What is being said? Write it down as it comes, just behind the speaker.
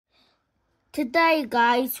Today,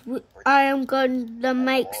 guys, I am going to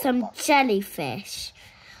make some jellyfish.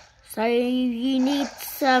 So you need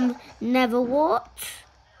some netherwort,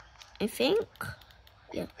 I think.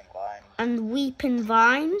 Yeah. And weeping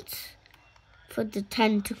vines for the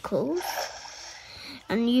tentacles.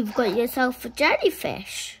 And you've got yourself a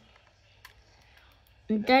jellyfish.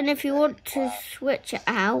 And then if you want to switch it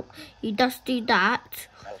out, you just do that.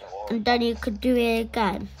 And then you could do it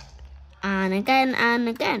again. And again and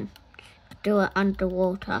again. Do it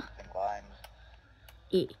underwater.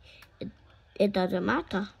 It doesn't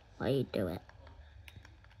matter where you do it.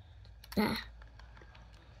 There.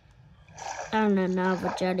 And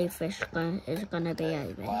another jellyfish is going to be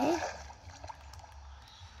over here.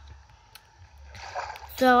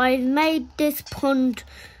 So I made this pond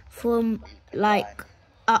from like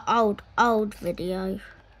an old video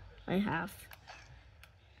I have.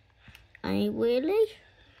 I really?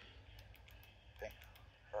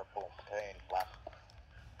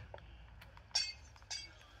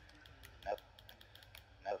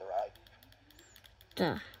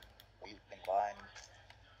 There.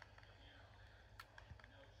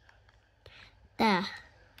 There.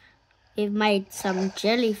 We've made some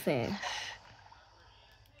jellyfish.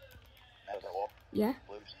 Yeah.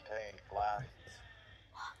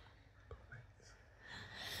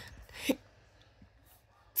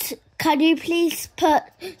 Can you please put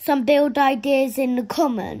some build ideas in the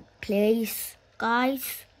comment, please,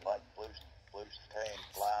 guys?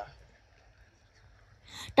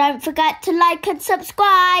 Don't forget to like and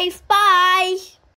subscribe. Bye.